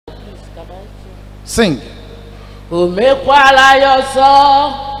Sing. Omekwala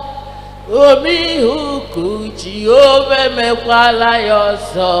yoso, omi huku Jehovah mekwala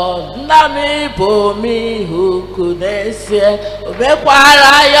yoso, nami bomi huku nese.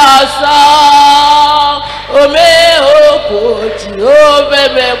 Omekwala yoso, omi huku Jehovah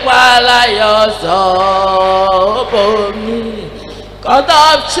mekwala yoso, bomi. God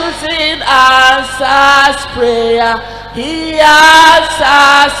of choosing answers prayer. He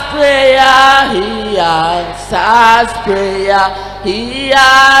answers prayer. He answers prayer. He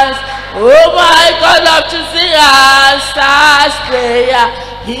answers. Oh my God of choosing answers prayer.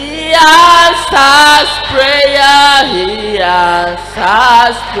 He answers prayer. He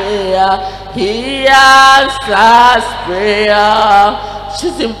answers prayer. He answers prayer.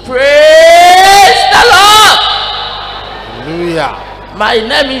 Choosing, praise the Lord. Hallelujah. My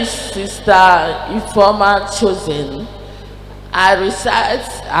name is Sister Ifeoma Chosen. I reside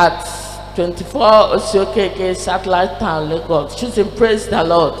at 24 Osiokeke Satellite Town, Lagos. Chosen, praise the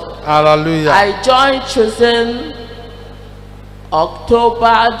Lord. Hallelujah. I joined Chosen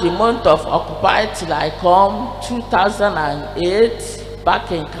October, the month of Occupy Till I Come, 2008,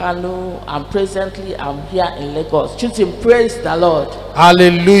 back in Kano, and presently I'm here in Lagos. Chosen, praise the Lord.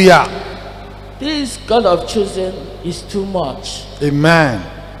 Hallelujah. This God of Chosen is too much. Amen.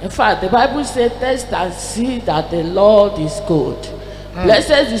 In fact, the Bible says, test and see that the Lord is good.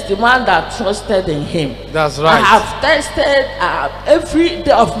 Blessed is the man that trusted in him. That's right. I have tested every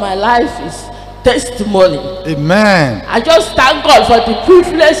day of my life is testimony. Amen. I just thank God for the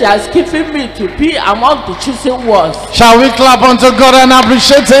privilege he has given me to be among the chosen ones. Shall we clap unto God and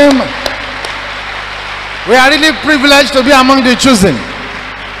appreciate him? We are really privileged to be among the chosen.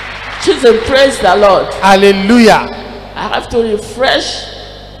 Chosen, praise the Lord. Hallelujah. I have to refresh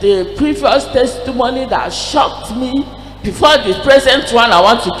the previous testimony that shocked me before the present one I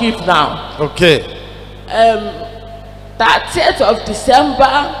want to give now. Okay. 30th of December,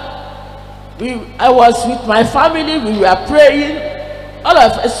 I was with my family, we were praying. All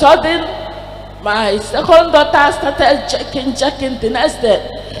of a sudden, my second daughter started checking the next day.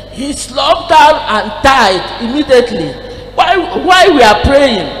 He slumped down and died immediately. Why we are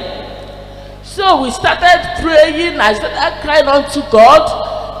praying? So we started praying. I started crying unto God.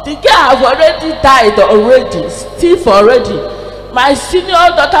 The girl have already died already, stiff already. My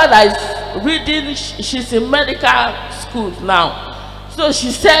senior daughter that is reading, she's in medical school now. So she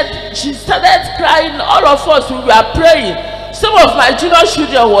said, she started crying. All of us, we were praying. Some of my junior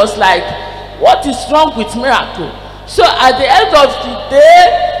children was like, what is wrong with Miracle? So at the end of the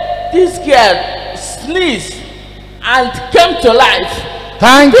day, this girl sneezed and came to life.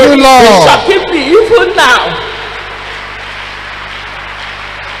 Thank you, Lord. It's shocking me even now.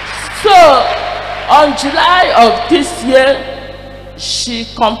 So on July of this year, she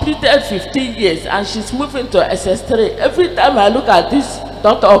completed 15 years and she's moving to SS3. Every time I look at this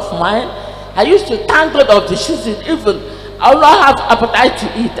daughter of mine, I used to thank God of the choosing. Even I will not have appetite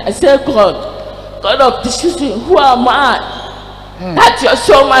to eat. I say, God of the choosing, who am I? That you're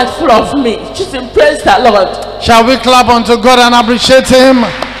so mindful of me. Choosing, praise the Lord. Shall we clap unto God and appreciate him?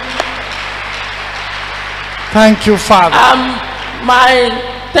 Thank you, Father. My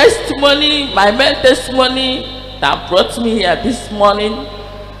testimony, my main testimony that brought me here this morning,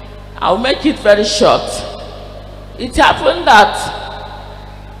 I'll make it very short. It happened that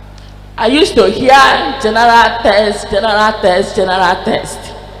I used to hear general test.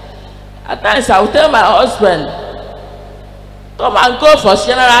 At times I would tell my husband, come and go for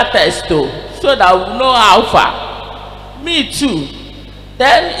general test too, so that we know how far. Me too.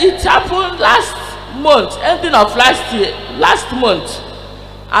 Then it happened last month, ending of last month.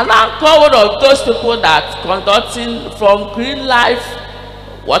 And I called one of those people that conducting from Green Life,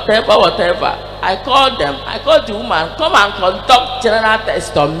 whatever. I called them. I called the woman, come and conduct general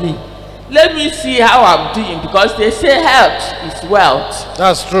test on me. Let me see how I'm doing, because they say health is wealth.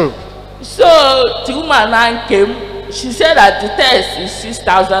 That's true. So the woman now came. She said that the test is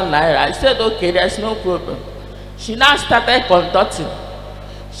 6,000 naira. I said, okay, there's no problem. She now started conducting.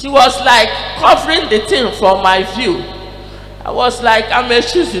 She was like covering the thing from my view. I was like, I'm a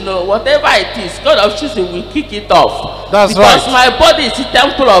shoes, whatever it is, God of choosing will kick it off. That's because right. My body is the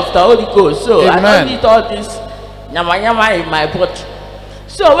temple of the Holy Ghost. So Amen. I don't need all this nyama in my body.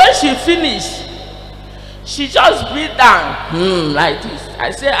 So when she finished, she just breathed down, like this. I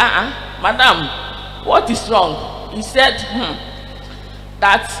said, madam, what is wrong? He said,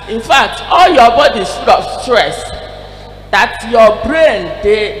 that in fact, all your body is full of stress. That your brain,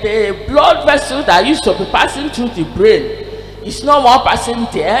 the blood vessels that used to be passing through the brain, is no more passing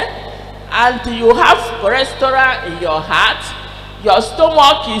there, and you have cholesterol in your heart, your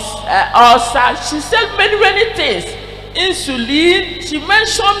stomach is ulcer. She said many things. Insulin. She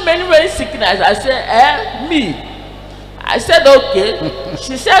mentioned many sickness. I said, me. I said, okay.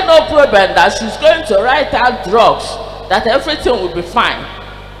 She said, no problem, that she's going to write out drugs, that everything will be fine.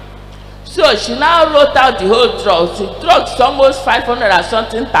 So she now wrote out the whole drugs. The drugs almost 500 and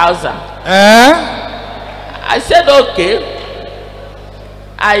something thousand. I said, okay.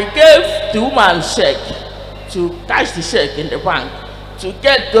 I gave the woman check to cash the check in the bank to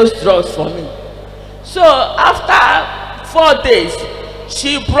get those drugs for me. So after 4 days,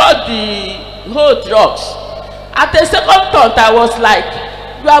 she brought the whole drugs. At the second thought, I was like,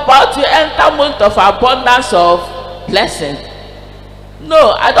 you are about to enter month of abundance of blessing.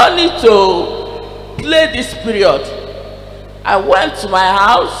 No, I don't need to play this period. I went to my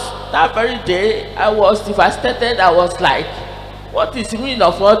house that very day. I was devastated. I was like, what is the meaning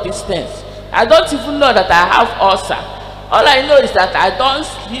of all these things? I don't even know that I have ulcer. All I know is that I don't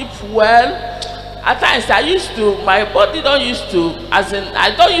sleep well. At times my body don't used to,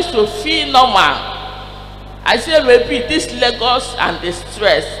 I don't used to feel normal. I say maybe this Lagos and the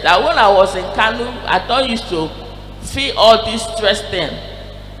stress, that when I was in Kanu, I don't used to feel all this stress thing.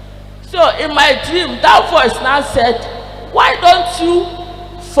 So in my dream, that voice now said, why don't you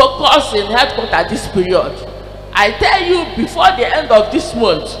focus in headquarters this period? I tell you, before the end of this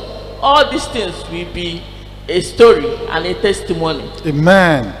month, all these things will be a story and a testimony.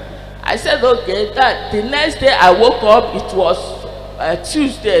 Amen. I said, okay. That the next day I woke up, it was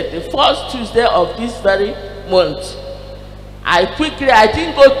Tuesday, the first Tuesday of this very month. I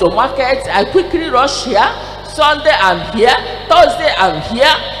didn't go to market. I quickly rush here. Sunday I'm here. Thursday I'm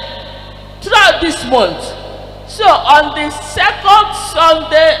here. Throughout this month. So on the second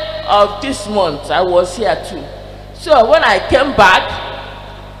Sunday of this month, I was here too. So when I came back,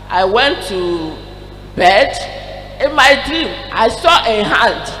 I went to bed. In my dream, I saw a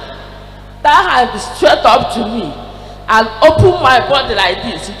hand. That hand straight up to me and opened my body like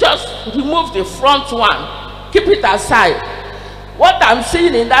this. Just remove the front one, keep it aside. What I'm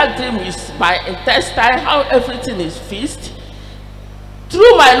seeing in that dream is my intestine, how everything is fixed.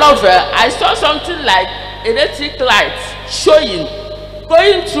 Through my novel, I saw something like electric lights showing,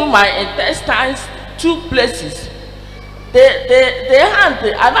 going through my intestines, 2 places. The hand,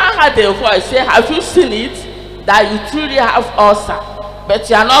 and I had a voice say, have you seen it? That you truly have ulcer, but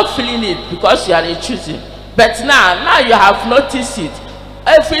you are not feeling it because you are choosing. But now you have noticed it.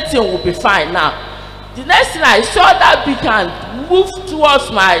 Everything will be fine now. The next thing I saw, that big hand move towards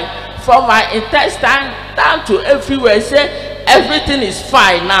from my intestine down to everywhere. Say, everything is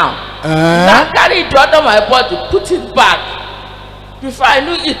fine now. Now carry it under my body, put it back. Before I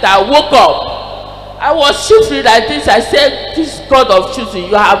knew it, I woke up. I was shivering like this. I said, this God of choosing,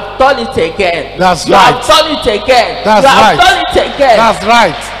 you have done it again. That's you right. You have done it again. That's you right. have done it again. That's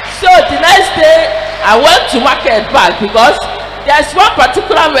right. So the next day, I went to market back because there's one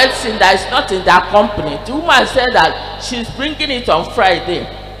particular medicine that is not in that company. The woman said that she's bringing it on Friday.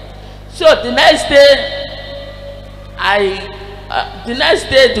 So the next day,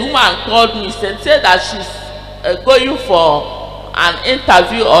 the woman called me, said that she's going for an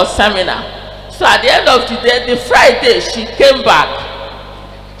interview or seminar. So at the end of the day, the Friday, she came back.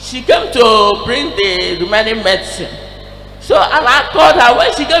 She came to bring the remaining medicine. So and I called her. When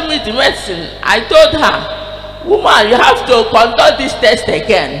she gave me the medicine, I told her, woman, you have to conduct this test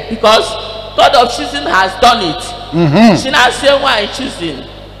again because God of choosing has done it. She now said, why I'm choosing?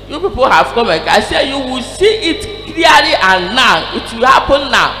 You people have come again. I said, you will see it clearly and now. It will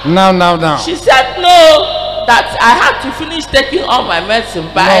happen now. Now. She said, no, that I have to finish taking all my medicine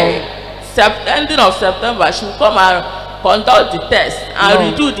by ending of September. She will come and conduct the test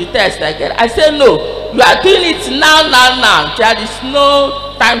and redo the test again. I said, no, you are doing it now. There is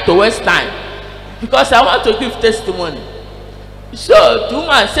no time to waste time because I want to give testimony. So the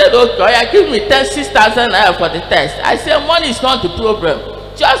woman said, okay, give me 6,000 naira for the test. I said, money is not the problem.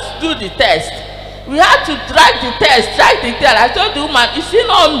 Just do the test. We had to drag the test. I told the woman, is it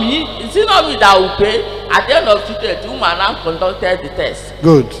not me? Is it not me that will pay? At the end of the day, the woman now conducted the test.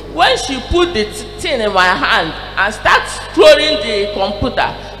 Good. When she put the thing in my hand and started scrolling the computer,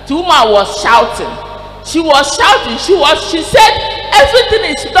 the woman was shouting. She was shouting. She said,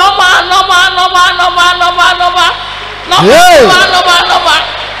 everything is normal.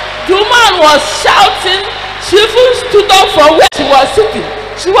 The woman was shouting. She even stood up from where she was sitting.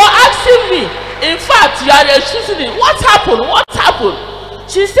 She was asking me, in fact, you are choosing it. What happened?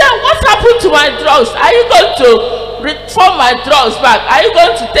 She said, what happened to my drugs? Are you going to return my drugs back? Are you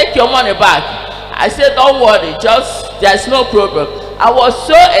going to take your money back? I said, don't worry, there's no problem. I was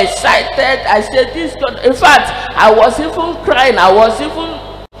so excited. I said, this God, in fact, I was even crying.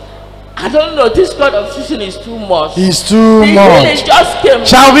 I don't know, this God of vision is too much. It's too The much. healing just came.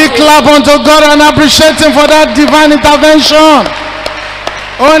 Shall we clap unto God and appreciate him for that divine intervention?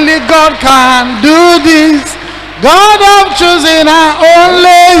 Only God can do this. God of choosing,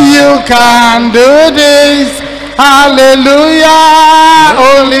 only you can do this. Hallelujah.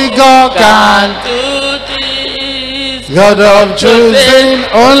 Only God can do this. God of choosing,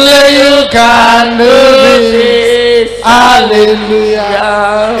 only you can do this.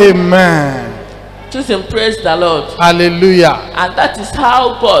 Hallelujah. Amen. Just praise the Lord. Hallelujah. And that is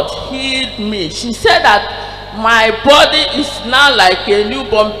how God healed me. She said that my body is now like a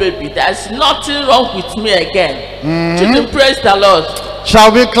newborn baby. There's nothing wrong with me again. Just praise the Lord.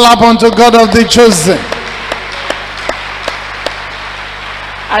 Shall we clap unto God of the chosen?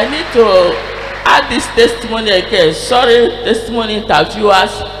 I need to add this testimony again. Sorry, testimony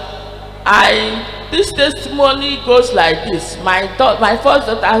interviewers. This testimony goes like this. My first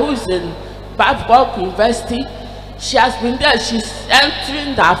daughter, who is in Babcock University, she has been there. She's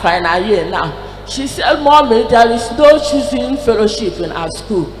entering her final year now. She said, Mommy, there is no choosing fellowship in our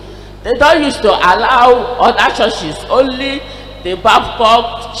school. They don't used to allow other churches, only the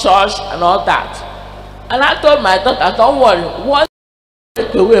Babcock church and all that. And I told my daughter, don't worry, one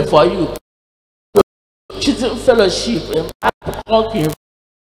take away for you. Choosing fellowship in Babcock.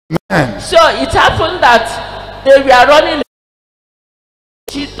 So it happened that they were running.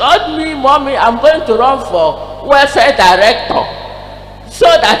 She told me, Mommy, I'm going to run for welfare director, so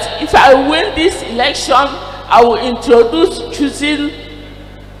that if I win this election, I will introduce choosing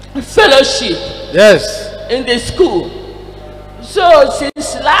fellowship. Yes. In the school. So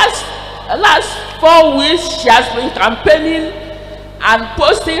since last 4 weeks, she has been campaigning and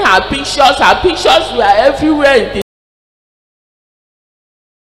posting her pictures. Her pictures were everywhere in the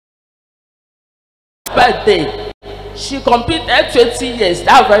birthday. She completed 20 years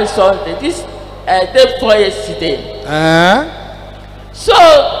that very Sunday. This day before yesterday. So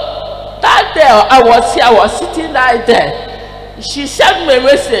that day I was here, I was sitting right there. She sent me a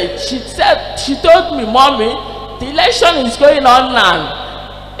message. She told me, Mommy, the election is going on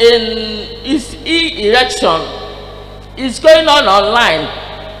now. It's e-election. It's going on online.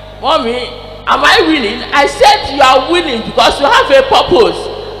 Mommy, am I winning? I said you are winning because you have a purpose.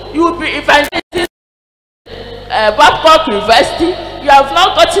 You will be evangelizing Babcock University. You have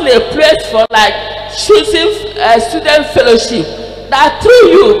not gotten a place for like choosing student fellowship. That through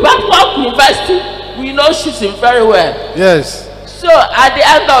you, Babcock University, we know choosing very well. Yes. So at the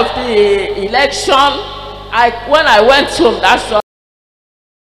end of the election, when I went home, that's all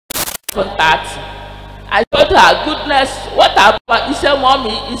contact. I told her, goodness, what about? He said,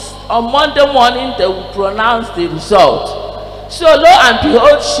 Mommy, it's on Monday morning they will pronounce the result. So lo and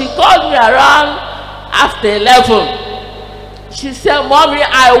behold, she called me around after 11. She said, Mommy,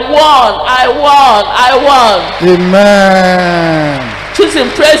 I won. Amen. Choosing,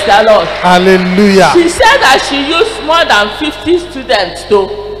 praise the Lord. Hallelujah. She said that she used more than 50 students to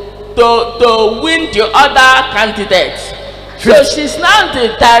win the other candidates. So she's now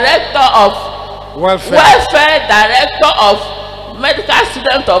the director of welfare director of medical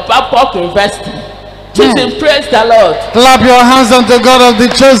student of Babcock University. Choosing, praise the Lord. Clap your hands unto God of the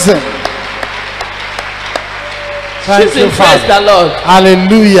chosen. Thank you, praise the Lord.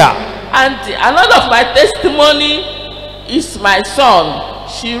 Hallelujah. And another of my testimony is my son.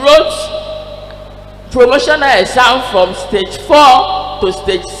 She wrote promotional exam from stage 4 to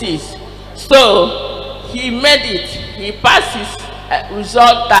stage 6. So he made it. He passed his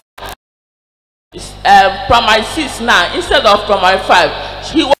result that is primary 6 now instead of primary 5.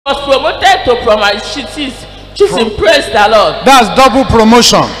 He was promoted to primary 6. Choosing, praise the Lord. That's double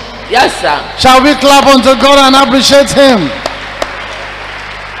promotion. Yes, sir. Shall we clap unto God and appreciate him?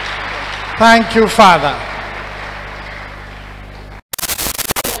 Thank you, Father.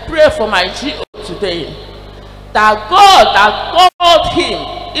 Pray for my GO today, that God that called him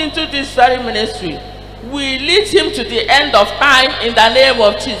into this very ministry will lead him to the end of time in the name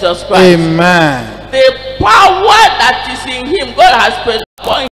of Jesus Christ. Amen. The power that is in him, God has put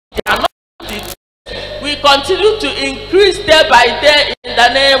upon him. We continue to increase day by day in the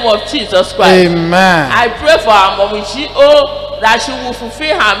name of Jesus Christ. Amen. I pray for our mommy GO that she will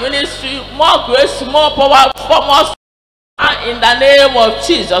fulfill her ministry, more grace, more power, more in the name of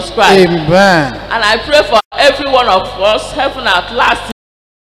Jesus Christ. Amen. And I pray for every one of us, heaven at last.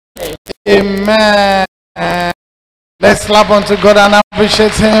 Amen. Let's clap unto God and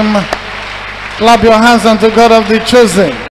appreciate him. Clap your hands unto God of the chosen.